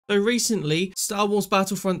So recently, Star Wars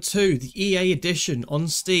Battlefront 2, the EA edition on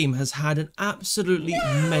Steam, has had an absolutely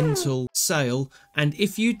mental sale. And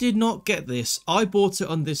if you did not get this, I bought it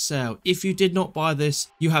on this sale. If you did not buy this,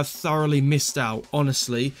 you have thoroughly missed out,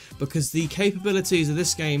 honestly, because the capabilities of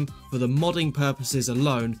this game for the modding purposes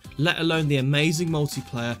alone, let alone the amazing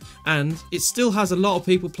multiplayer, and it still has a lot of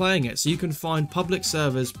people playing it, so you can find public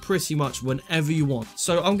servers pretty much whenever you want.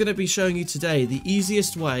 So I'm going to be showing you today the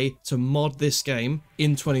easiest way to mod this game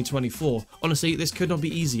in 2024. Honestly, this could not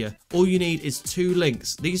be easier. All you need is 2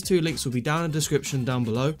 links. These 2 links will be down in the description down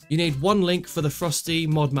below. You need 1 link for the Frosty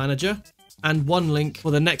mod manager and 1 link for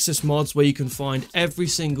the Nexus mods, where you can find every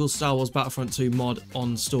single Star Wars Battlefront 2 mod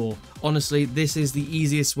on store. Honestly, this is the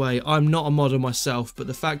easiest way. I'm not a modder myself, but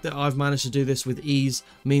the fact that I've managed to do this with ease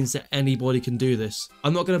means that anybody can do this.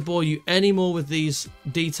 I'm not going to bore you anymore with these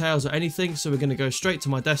details or anything, so we're going to go straight to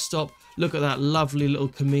my desktop, look at that lovely little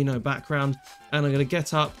Camino background, and I'm going to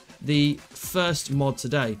get up the first mod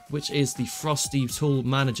today, which is the Frosty Tool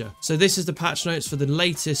Manager. So this is the patch notes for the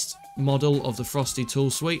latest model of the Frosty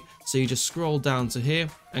Tool Suite. So you just scroll down to here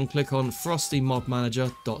and click on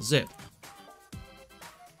frostymodmanager.zip.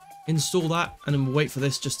 Install that and then we'll wait for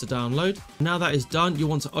this just to download. Now that is done, you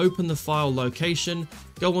want to open the file location,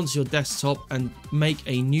 go onto your desktop and make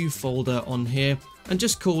a new folder on here and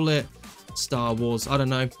just call it Star Wars. I don't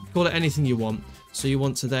know, call it anything you want. So you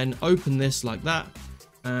want to then open this like that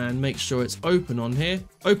and make sure it's open on here.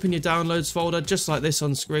 Open your downloads folder just like this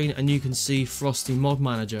on screen and you can see Frosty Mod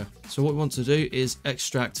Manager. So what we want to do is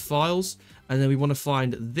extract files, and then we want to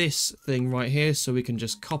find this thing right here, so we can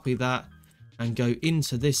just copy that and go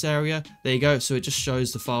into this area. There you go, so it just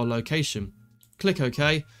shows the file location. Click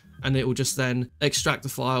OK and it will just then extract the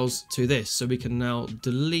files to this. So we can now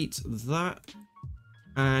delete that.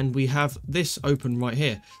 And we have this open right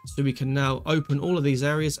here, so we can now open all of these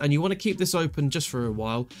areas, and you want to keep this open just for a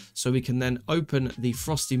while so we can then open the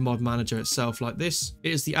Frosty Mod Manager itself like this.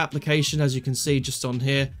 It is the application, as you can see just on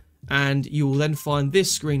here, and you will then find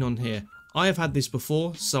this screen on here. I have had this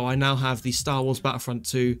before, so I now have the Star Wars Battlefront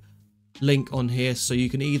 2 link on here, so you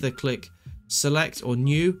can either click select or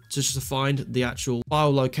new just to find the actual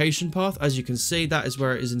file location path. As you can see, that is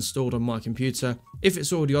where it is installed on my computer. If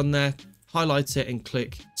it's already on there, highlight it and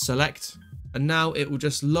click select, and now it will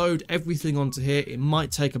just load everything onto here. It might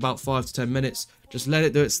take about 5 to 10 minutes. Just let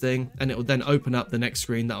it do its thing and it will then open up the next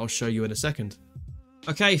screen that I'll show you in a second.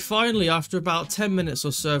 Okay, finally, after about 10 minutes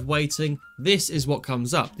or so of waiting, this is what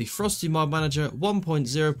comes up. The Frosty Mod Manager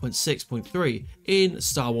 1.0.6.3 in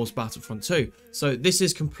Star Wars Battlefront 2. So this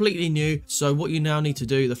is completely new. So what you now need to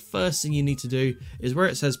do, the first thing you need to do is where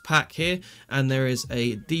it says pack here, and there is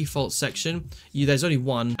a default section. There's only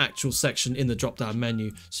one actual section in the drop down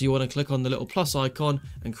menu. So you want to click on the little plus icon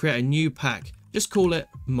and create a new pack. Just call it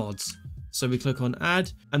mods. So we click on add,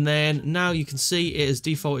 and then now you can see it is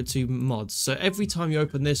defaulted to mods. So every time you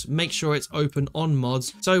open this, make sure it's open on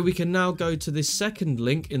mods. So we can now go to this second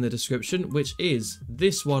link in the description, which is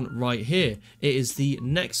this one right here. It is the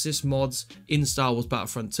Nexus mods in Star Wars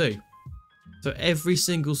Battlefront 2. So every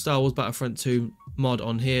single Star Wars Battlefront 2 mod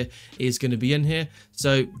on here is going to be in here.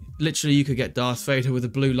 So literally you could get Darth Vader with a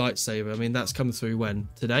blue lightsaber. I mean, that's come through when?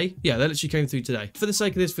 Today? Yeah, that literally came through today. For the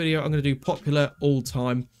sake of this video, I'm going to do popular all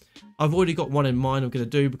time. I've already got one in mind I'm going to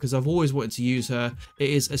do because I've always wanted to use her. It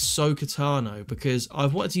is Ahsoka Tano, because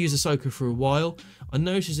I've wanted to use Ahsoka for a while. I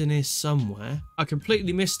know she's in here somewhere. I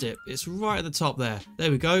completely missed it. It's right at the top there. There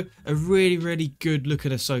we go. A really, really good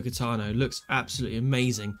looking Ahsoka Tano. Looks absolutely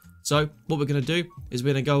amazing. So what we're going to do is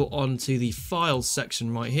we're going to go on to the files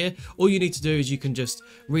section right here. All you need to do is you can just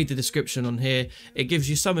read the description on here. It gives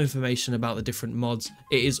you some information about the different mods.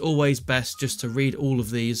 It is always best just to read all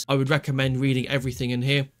of these. I would recommend reading everything in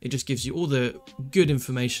here. It just gives you all the good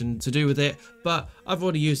information to do with it. But I've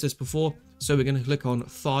already used this before. So we're going to click on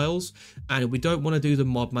files, and we don't want to do the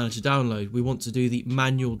mod manager download. We want to do the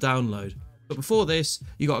manual download. But before this,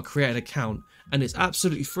 you got to create an account, and it's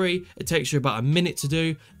absolutely free. It takes you about a minute to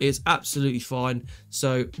do. It's absolutely fine.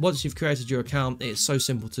 So once you've created your account, it's so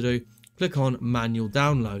simple to do. Click on manual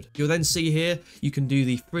download. You'll then see here you can do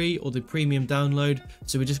the free or the premium download.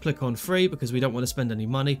 So we just click on free because we don't want to spend any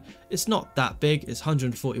money. It's not that big. It's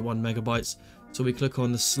 141 megabytes. So we click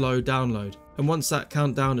on the slow download. And once that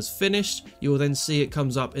countdown is finished, you will then see it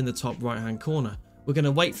comes up in the top right hand corner. We're going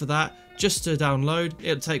to wait for that just to download.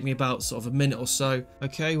 It'll take me about sort of a minute or so.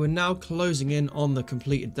 Okay, we're now closing in on the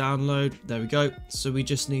completed download. There we go. So we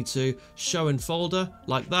just need to show in folder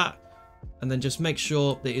like that, and then just make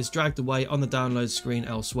sure that it's dragged away on the download screen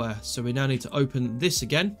elsewhere. So we now need to open this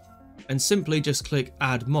again and simply just click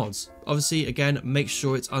add mods. Obviously, again, make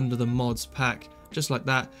sure it's under the mods pack, just like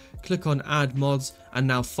that. Click on add mods, and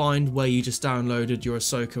now find where you just downloaded your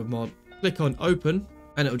Ahsoka mod. Click on open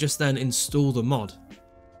and it will just then install the mod.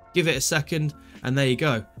 Give it a second and there you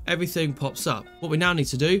go. Everything pops up. What we now need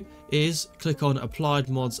to do is click on applied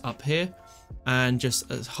mods up here and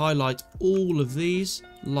just highlight all of these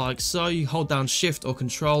like so. You hold down shift or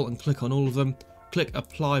control and click on all of them. Click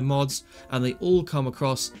apply mods and they all come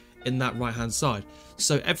across in that right hand side.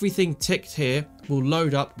 So everything ticked here will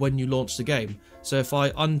load up when you launch the game. So if I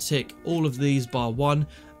untick all of these bar one,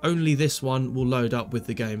 only this one will load up with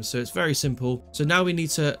the game. So it's very simple. So now we need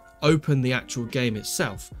to open the actual game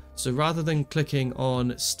itself. So rather than clicking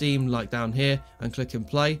on Steam like down here and click and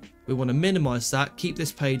play, we want to minimize that, keep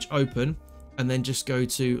this page open and then just go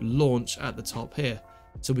to launch at the top here.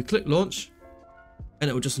 So we click launch and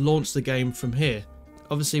it will just launch the game from here.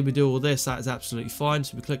 Obviously we do all this, that is absolutely fine.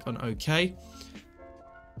 So we click on OK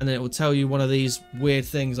and then it will tell you one of these weird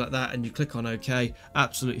things like that and you click on OK.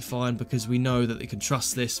 Absolutely fine, because we know that they can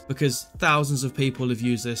trust this because thousands of people have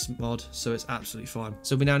used this mod, so it's absolutely fine.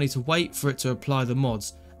 So we now need to wait for it to apply the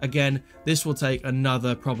mods. Again, this will take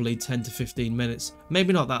another probably 10 to 15 minutes,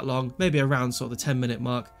 maybe not that long, maybe around sort of the 10-minute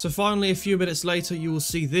mark. So finally, a few minutes later, you will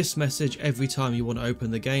see this message every time you want to open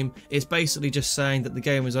the game. It's basically just saying that the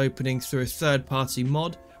game is opening through a third-party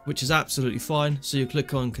mod, which is absolutely fine. So you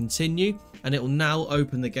click on continue and it will now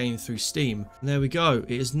open the game through Steam. And there we go,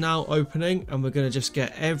 it is now opening and we're going to just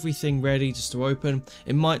get everything ready just to open.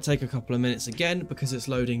 It might take a couple of minutes again because it's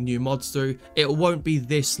loading new mods through. It won't be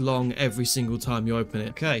this long every single time you open it.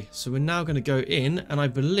 Okay, so we're now going to go in and I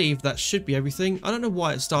believe that should be everything. I don't know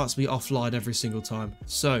why it starts me offline every single time.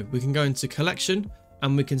 So we can go into collection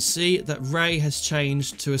and we can see that Rey has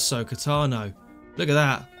changed to Ahsoka Tano. Look at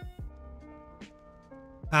that.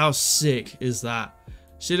 How sick is that?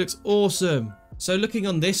 She looks awesome. So looking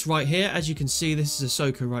on this right here, as you can see, this is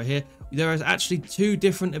Ahsoka right here. There is actually two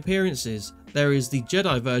different appearances. There is the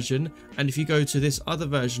Jedi version, and if you go to this other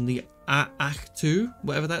version, the Act-2,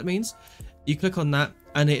 whatever that means, you click on that,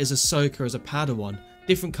 and it is Ahsoka as a Padawan.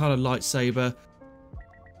 Different colour lightsaber.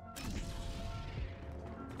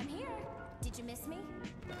 I'm here. Did you miss me?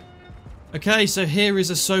 Okay, so here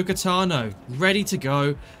is Ahsoka Tano, ready to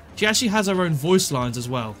go. She actually has her own voice lines as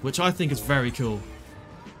well, which I think is very cool.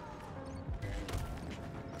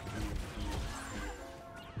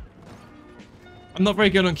 I'm not very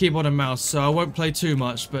good on keyboard and mouse, so I won't play too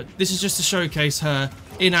much, but this is just to showcase her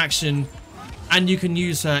in action, and you can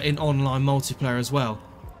use her in online multiplayer as well.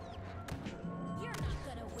 You're not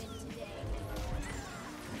gonna win today.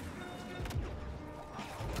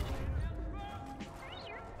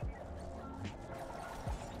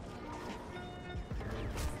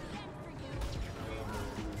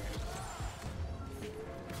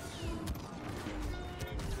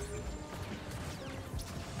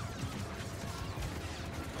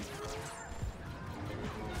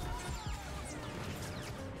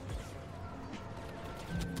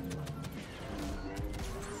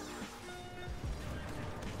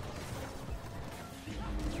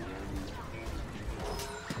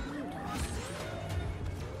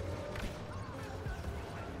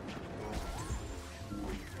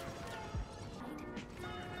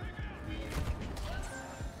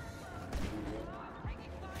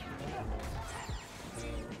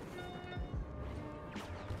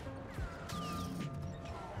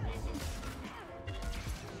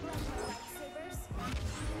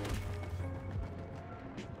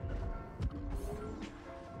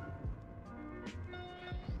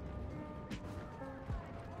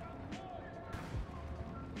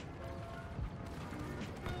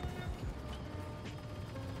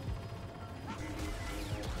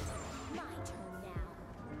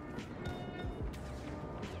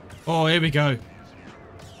 Oh, here we go.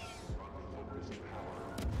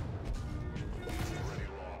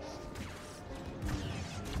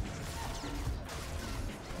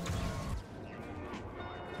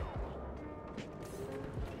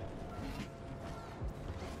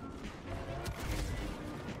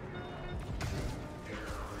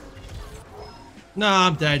 Nah,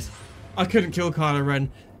 I'm dead. I couldn't kill Kylo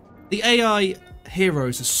Ren. The AI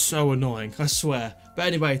heroes are so annoying, I swear. But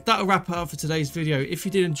anyway, that'll wrap it up for today's video. If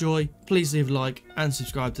you did enjoy, please leave a like and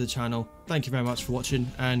subscribe to the channel. Thank you very much for watching,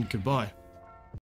 and goodbye.